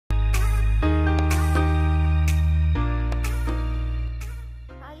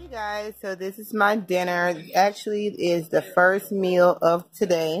guys, so this is my dinner. Actually, it is the first meal of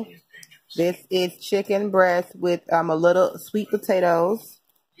today. This is chicken breast with a little sweet potatoes.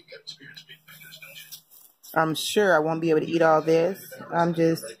 I'm sure I won't be able to eat all this. I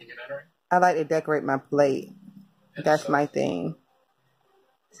like to decorate my plate. That's my thing.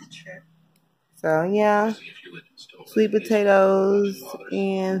 So yeah, sweet potatoes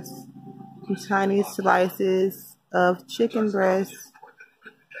and some tiny slices of chicken breast.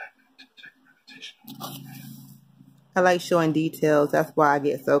 I like showing details. That's why I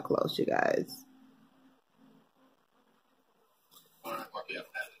get so close, you guys.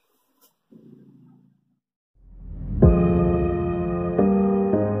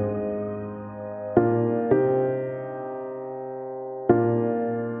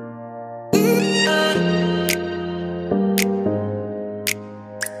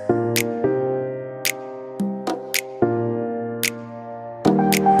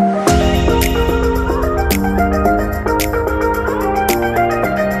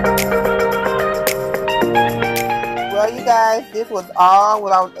 Well, you guys, this was all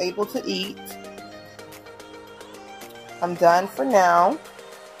what I was able to eat. I'm done for now.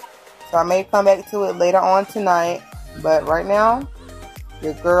 So I may come back to it later on tonight. But right now,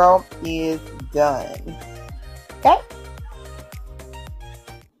 your girl is done. Okay?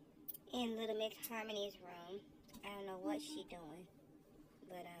 In Little Mix Harmony's room. I don't know what she's doing.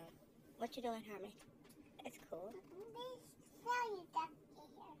 But, what you doing, Harmony? That's cool.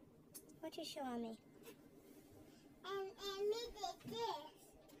 What you showing me? And me did this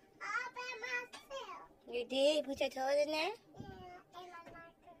all by myself. You did? Put your toes in there? Yeah, and my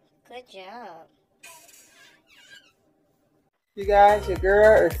marker. Good job. You guys, your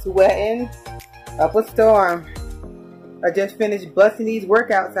girl is sweating up a storm. I just finished busting these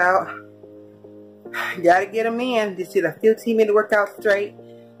workouts out. Gotta get them in. Just did a 15-minute workout straight.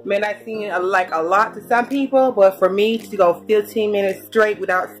 May not seem like a lot to some people, but for me to go 15 minutes straight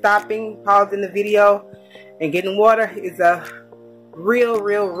without stopping, pausing the video, and getting water is a real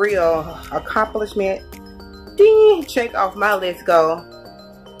accomplishment. Ding! Check off my list goal.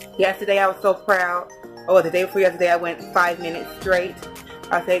 Yesterday I was so proud. Oh, the day before yesterday I went 5 minutes straight.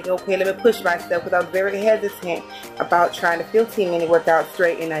 I said, okay, let me push myself because I was very hesitant about trying to 15-minute workout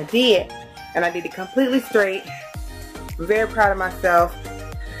straight, and I did. And I did it completely straight. I'm very proud of myself.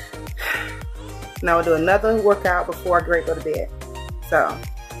 Now I'll do another workout before I go to bed. So,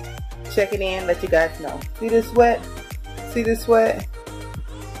 check it in, let you guys know. See this sweat? See this sweat?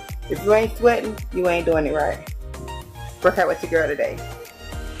 If you ain't sweating, you ain't doing it right. Work out with your girl today.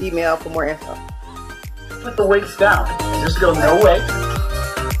 Email for more info. Put the weights down. Just go no weight.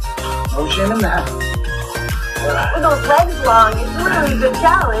 No shame in that. With those legs long, it's really a good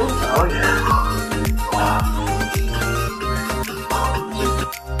challenge. Oh yeah.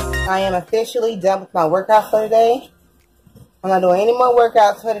 I am officially done with my workout for today. I'm not doing any more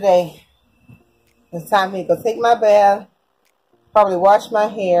workouts for today. It's time for me to go take my bath, probably wash my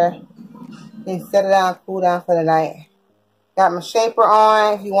hair, then set it down, cool down for the night. Got my shaper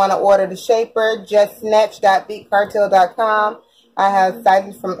on. If you want to order the shaper, justsnatch.beatcartel.com. I have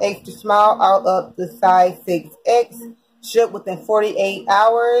sizes from extra small out up to size 6X. Shipped within 48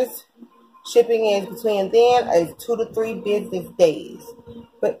 hours. Shipping is between 2 to 3 business days.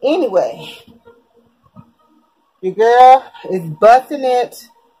 But anyway, your girl is busting it.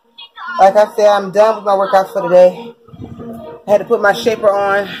 Like I said, I'm done with my workouts for today. I had to put my shaper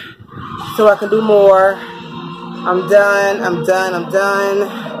on so I can do more. I'm done. I'm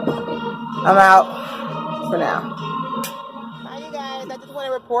out for now. Hi, you guys. I just want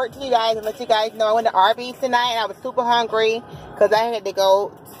to report to you guys and let you guys know I went to Arby's tonight and I was super hungry because I had to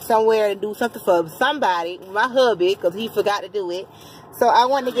go somewhere to do something for somebody, my hubby, because he forgot to do it. So I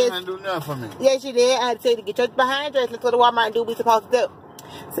wanted to get... You didn't do nothing for me. Yes, you did. I had to say to get your behind dress and go to Walmart and do what we supposed to do.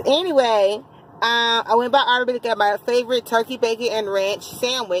 So anyway, I went by Arby's to get my favorite turkey, bacon, and ranch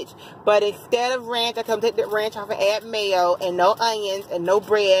sandwich. But instead of ranch, I come take the ranch off and add mayo and no onions and no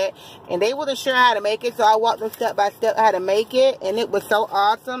bread. And they wasn't sure how to make it, so I walked them step by step how to make it. And it was so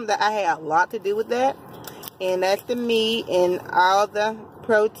awesome that I had a lot to do with that. And that's the meat and all the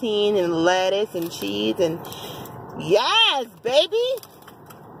protein and lettuce and cheese and yes, baby.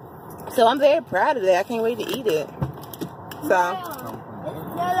 So I'm very proud of that. I can't wait to eat it. So.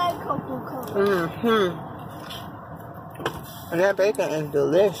 And that bacon is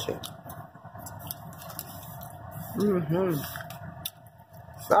delicious.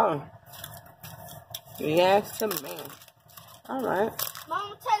 So. Yes, man. All right.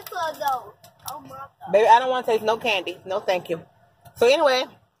 Mama, take one of those. Oh my God. Baby, I don't want to taste no candy. No, thank you. So anyway,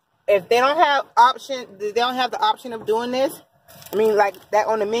 if they don't have the option of doing this, I mean, like that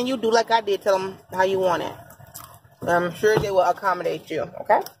on the menu, do like I did. Tell them how you want it. I'm sure they will accommodate you.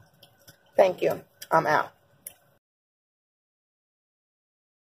 Okay? Thank you. I'm out.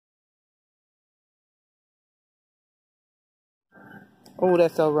 Oh,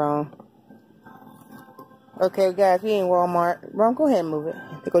 that's so wrong. Okay, guys, we in Walmart. Ron, go ahead and move it.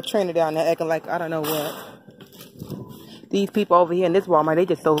 They go trainer down there acting like I don't know what. These people over here in this Walmart, they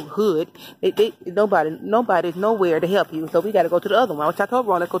just so hood. Nobody's nowhere to help you. So we got to go to the other one. Which I told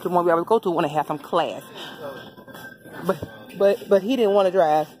Ron, let's go to the one we always go to when they have some class. But he didn't want to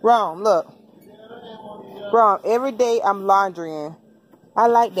drive. Ron, look. Ron, every day I'm laundrying. I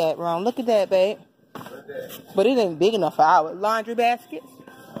like that, Ron. Look at that, babe. But it ain't big enough for our laundry basket.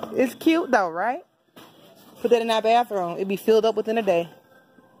 It's cute though, right? Put that in our bathroom. It'd be filled up within a day.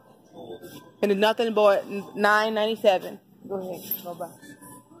 And it's nothing but $9.97. Go ahead. Go buy.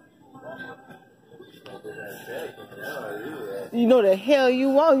 You know the hell you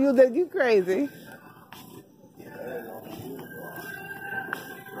want. You crazy.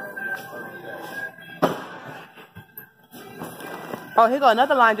 Oh, here go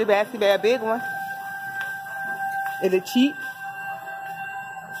another laundry basket, a big one. Is it cheap?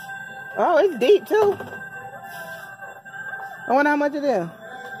 Oh, it's deep too. I wonder how much it is.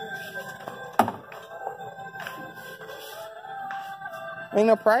 Ain't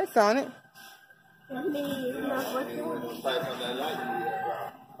no price on it.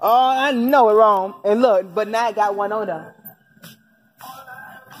 Oh, I know it wrong. And look, but now I got one on there.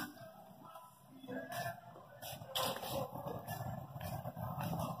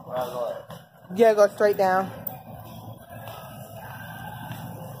 Yeah, go straight down.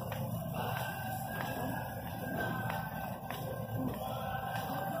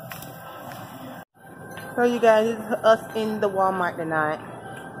 So you guys, this is us in the Walmart tonight.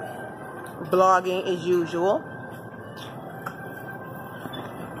 Vlogging as usual.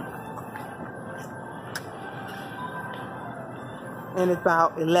 And it's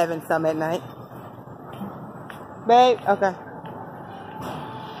about 11 some at night. Babe, okay.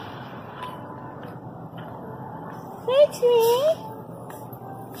 Hey, Tree.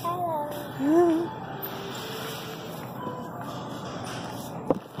 Hello.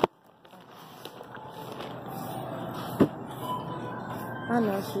 I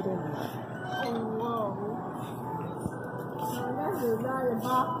know she didn't. Oh, whoa. Oh, that's a lot of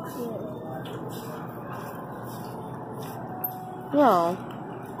boxes. No.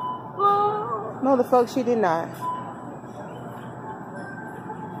 Oh. No, the fuck she did not.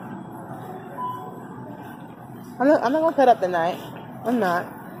 I'm not gonna cut up tonight. I'm not.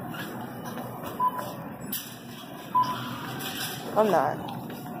 I'm not.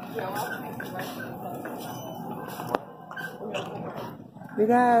 You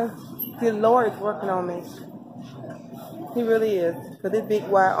guys, the Lord is working on me. He really is. Because this big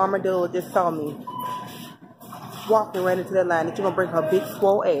white armadillo just saw me walking right into that line. That you're going to bring her big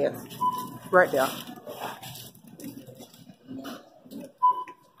swole ass right there.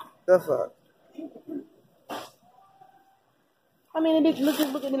 The fuck? I mean, the bitch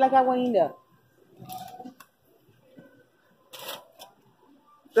look at me like I wasn't in there.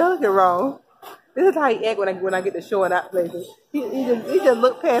 Look at Ron. This is how he act when I get to showing out places. He just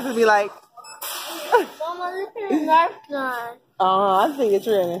look past me like. Mama, look at the Nerf gun. I see you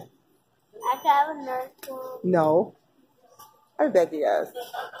training. I have a Nerf gun. No. I'll be back to you guys.